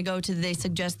rehab and they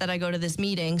suggest that I go to this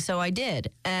meeting. So I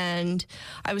did. And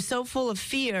I was so full of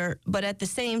fear. But at the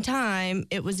same time,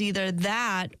 it was either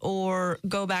that or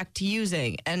go back to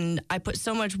using. And I put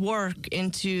so much work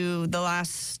into the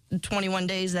last 21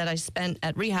 days that I spent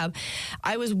at rehab.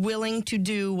 I was willing to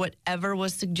do whatever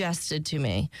was suggested to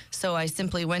me. So I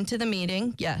simply went to the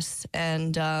meeting, yes,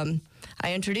 and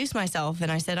I introduced myself and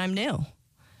I said I'm new,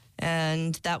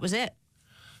 and that was it.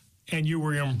 And you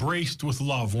were embraced with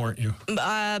love, weren't you?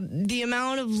 The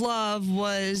amount of love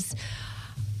was,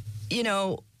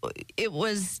 it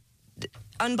was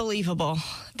unbelievable,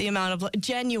 the amount of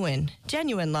genuine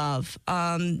love.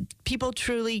 People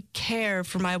truly care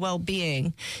for my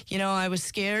well-being. You know, I was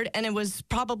scared, and it was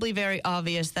probably very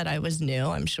obvious that I was new.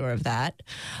 I'm sure of that.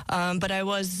 But I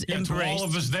was embraced. To all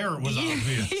of us there, it was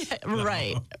obvious.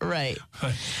 Right.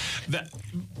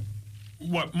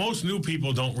 What most new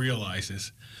people don't realize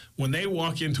is when they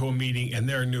walk into a meeting and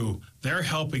they're new, they're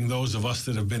helping those of us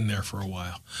that have been there for a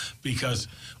while, because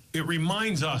it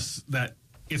reminds us that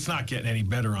it's not getting any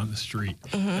better on the street.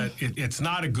 That it's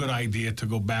not a good idea to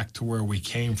go back to where we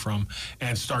came from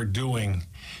and start doing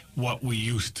what we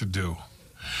used to do.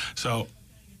 So,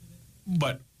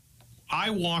 but I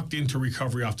walked into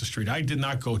recovery off the street. I did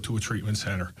not go to a treatment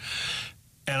center.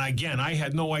 And again, I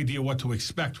had no idea what to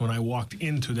expect when I walked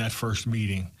into that first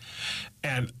meeting.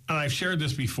 And I've shared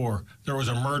this before. There was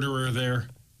a murderer there.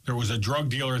 There was a drug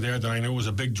dealer there that I knew was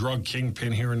a big drug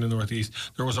kingpin here in the Northeast.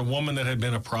 There was a woman that had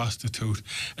been a prostitute.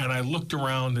 And I looked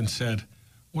around and said,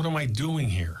 what am I doing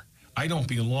here? I don't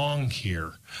belong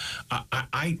here.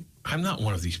 I'm not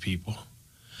one of these people.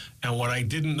 And what I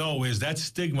didn't know is that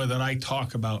stigma that I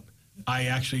talk about,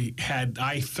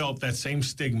 I felt that same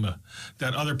stigma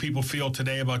that other people feel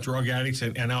today about drug addicts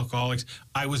and alcoholics.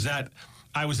 I was that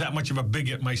much of a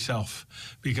bigot myself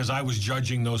because I was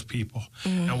judging those people.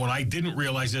 And what I didn't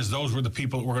realize is those were the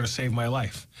people that were going to save my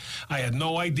life. I had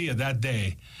no idea that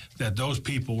day that those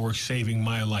people were saving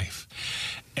my life.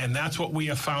 And that's what we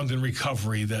have found in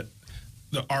recovery, that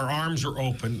our arms are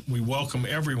open, we welcome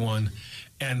everyone,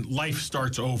 and life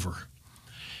starts over.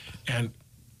 And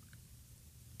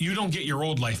you don't get your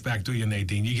old life back, do you,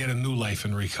 Nadine? You get a new life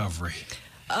in recovery.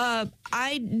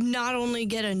 I not only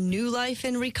get a new life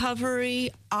in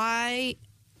recovery, I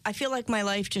feel like my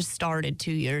life just started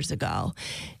 2 years ago.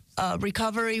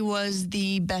 Recovery was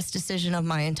the best decision of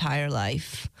my entire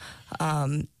life.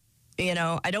 You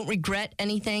know, I don't regret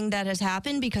anything that has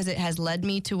happened because it has led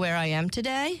me to where I am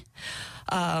today.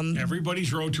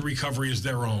 Everybody's road to recovery is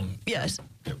their own. Yes.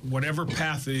 Whatever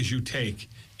path it is you take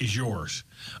is yours.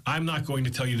 I'm not going to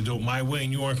tell you to do it my way,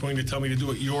 and you aren't going to tell me to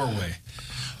do it your way.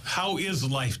 How is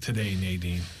life today,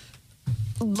 Nadine?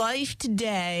 Life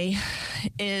today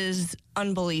is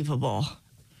unbelievable.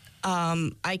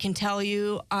 I can tell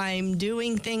you I'm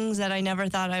doing things that I never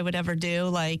thought I would ever do,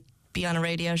 like be on a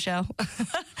radio show.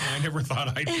 I never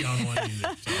thought I'd be on one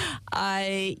either.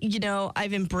 So.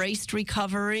 I've embraced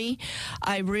recovery.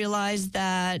 I realized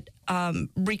that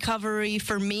recovery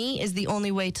for me is the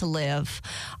only way to live.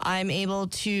 I'm able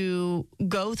to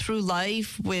go through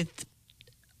life with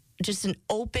just an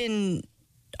open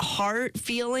heart,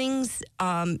 feelings.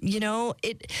 My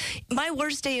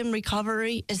worst day in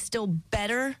recovery is still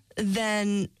better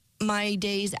than my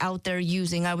days out there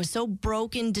using. I was so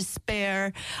broken,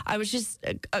 despair. I was just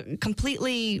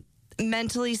completely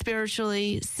mentally,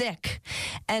 spiritually sick.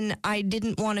 And I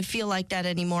didn't want to feel like that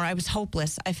anymore. I was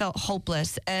hopeless. I felt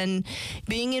hopeless. And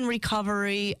being in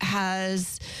recovery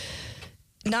has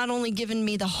not only given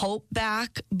me the hope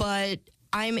back, but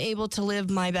I'm able to live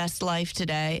my best life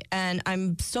today. And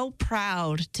I'm so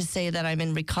proud to say that I'm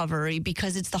in recovery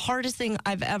because it's the hardest thing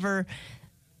I've ever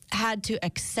had to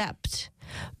accept.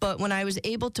 But when I was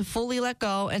able to fully let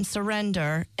go and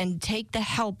surrender and take the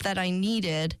help that I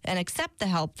needed and accept the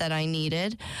help that I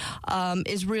needed,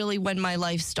 is really when my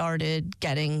life started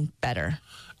getting better.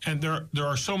 And there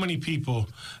are so many people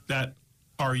that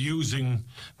are using,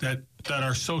 that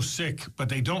are so sick, but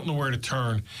they don't know where to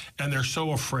turn, and they're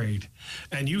so afraid.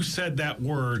 And you said that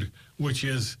word, which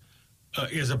is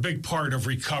a big part of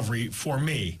recovery for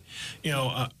me.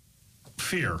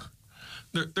 Fear.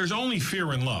 There's only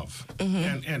fear in love.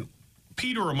 And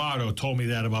Peter Amato told me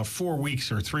that about 4 weeks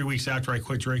or 3 weeks after I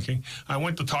quit drinking. I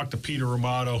went to talk to Peter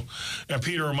Amato, and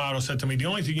Peter Amato said to me, the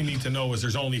only thing you need to know is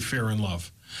there's only fear in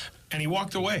love. And he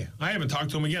walked away. I haven't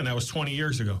talked to him again. That was 20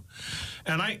 years ago.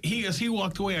 And as he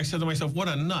walked away, I said to myself, what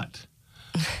a nut.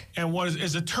 And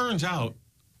as it turns out,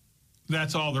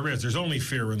 that's all there is. There's only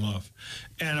fear in love.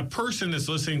 And a person that's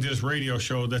listening to this radio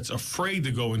show that's afraid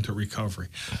to go into recovery,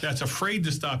 that's afraid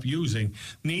to stop using,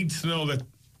 needs to know that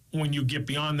when you get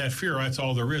beyond that fear, that's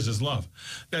all there is love.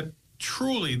 That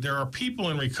truly there are people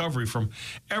in recovery from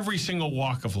every single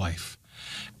walk of life.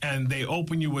 And they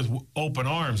open you with open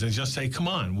arms and just say, come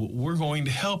on, we're going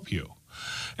to help you.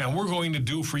 And we're going to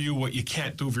do for you what you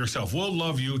can't do for yourself. We'll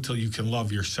love you till you can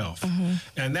love yourself.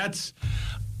 And that's...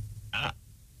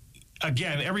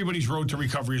 Again, everybody's road to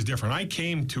recovery is different. I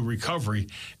came to recovery,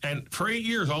 and for 8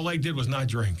 years, all I did was not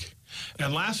drink.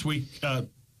 And last week,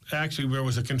 actually, there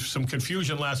was some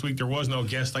confusion last week. There was no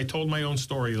guest. I told my own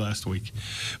story last week.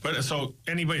 But so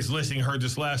anybody's listening heard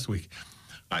this last week.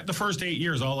 The first 8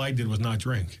 years, all I did was not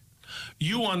drink.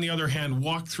 You, on the other hand,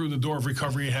 walked through the door of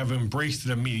recovery and have embraced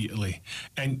it immediately.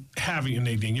 And having it,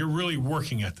 Nadine, you're really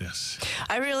working at this.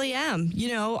 I really am. You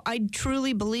know, I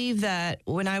truly believe that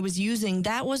when I was using,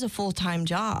 that was a full-time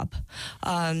job.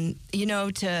 You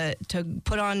know, to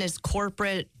put on this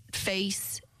corporate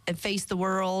face and face the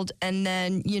world, and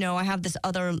then, you know, I have this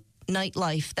other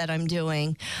nightlife that I'm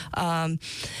doing.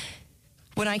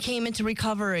 When I came into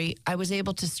recovery, I was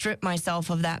able to strip myself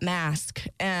of that mask,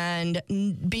 and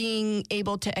being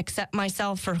able to accept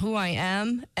myself for who I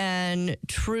am and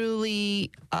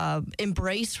truly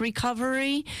embrace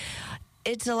recovery.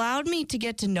 It's allowed me to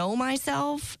get to know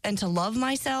myself and to love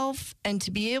myself and to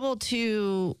be able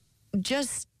to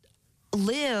just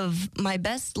live my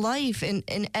best life in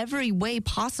every way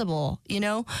possible. You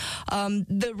know,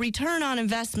 the return on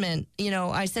investment, you know,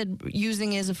 I said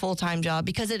using is a full-time job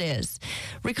because it is.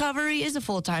 Recovery is a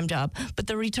full-time job, but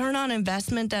the return on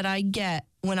investment that I get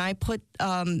when I put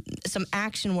some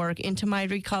action work into my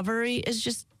recovery is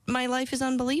just, my life is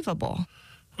unbelievable.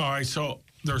 All right, so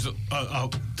there's a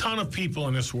ton of people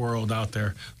in this world out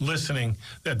there listening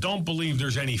that don't believe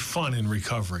there's any fun in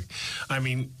recovery. I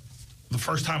mean, the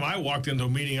first time I walked into a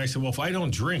meeting, I said, well, if I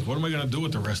don't drink, what am I going to do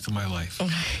with the rest of my life?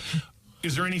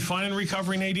 Is there any fun in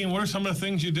recovery, Nadine? What are some of the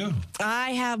things you do?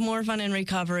 I have more fun in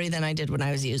recovery than I did when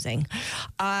I was using.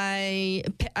 I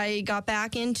got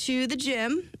back into the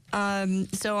gym,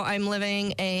 so I'm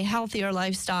living a healthier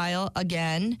lifestyle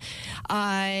again.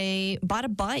 I bought a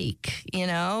bike, you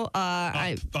know.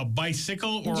 A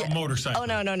bicycle or a motorcycle? Oh,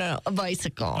 no, a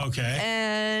bicycle. Okay.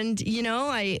 And, you know,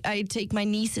 I take my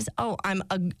nieces. Oh, I'm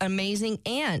an amazing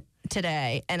aunt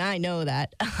today, and I know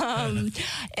that.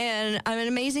 And I'm an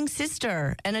amazing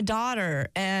sister and a daughter,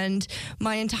 and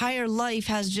my entire life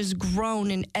has just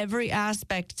grown in every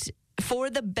aspect for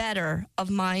the better of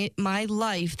my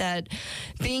life. That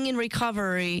being in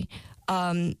recovery,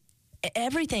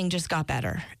 everything just got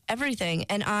better. Everything.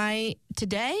 And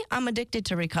today I'm addicted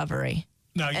to recovery.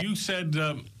 Now, you said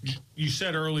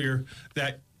earlier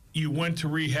that you went to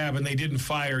rehab and they didn't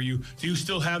fire you. Do you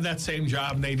still have that same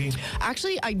job, Nadine?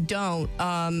 Actually, I don't.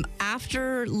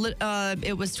 After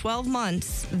it was 12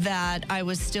 months that I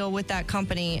was still with that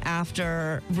company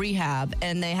after rehab,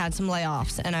 and they had some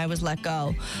layoffs, and I was let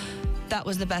go. That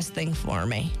was the best thing for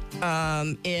me.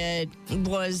 It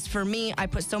was, for me, I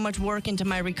put so much work into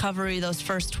my recovery those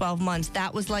first 12 months.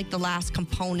 That was like the last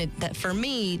component that, for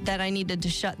me, that I needed to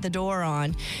shut the door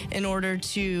on in order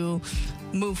to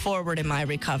move forward in my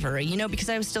recovery, you know, because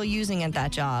I was still using at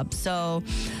that job. So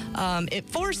it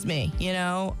forced me, you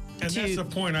know. And that's the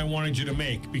point I wanted you to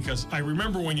make, because I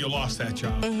remember when you lost that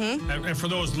job. Mm-hmm. And for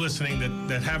those listening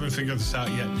that haven't figured this out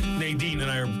yet, Nadine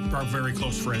and I are very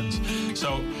close friends.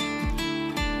 So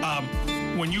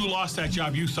when you lost that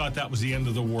job, you thought that was the end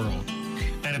of the world.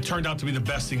 And it turned out to be the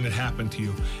best thing that happened to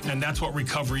you. And that's what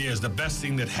recovery is. The best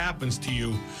thing that happens to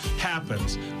you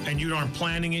happens. And you aren't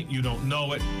planning it. You don't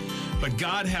know it. But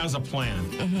God has a plan.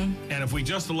 Mm-hmm. And if we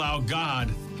just allow God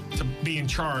to be in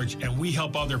charge and we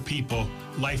help other people,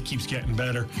 life keeps getting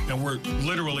better. And we're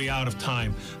literally out of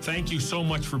time. Thank you so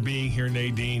much for being here,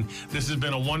 Nadine. This has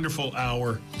been a wonderful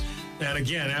hour. And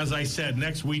again, as I said,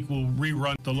 next week we'll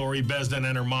rerun the Lori Besden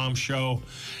and her mom show.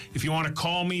 If you want to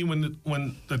call me when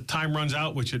the time runs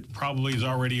out, which it probably is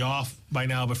already off by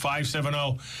now, but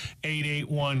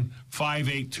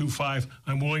 570-881-5825.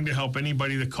 I'm willing to help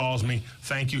anybody that calls me.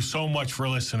 Thank you so much for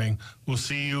listening. We'll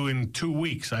see you in 2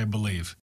 weeks, I believe.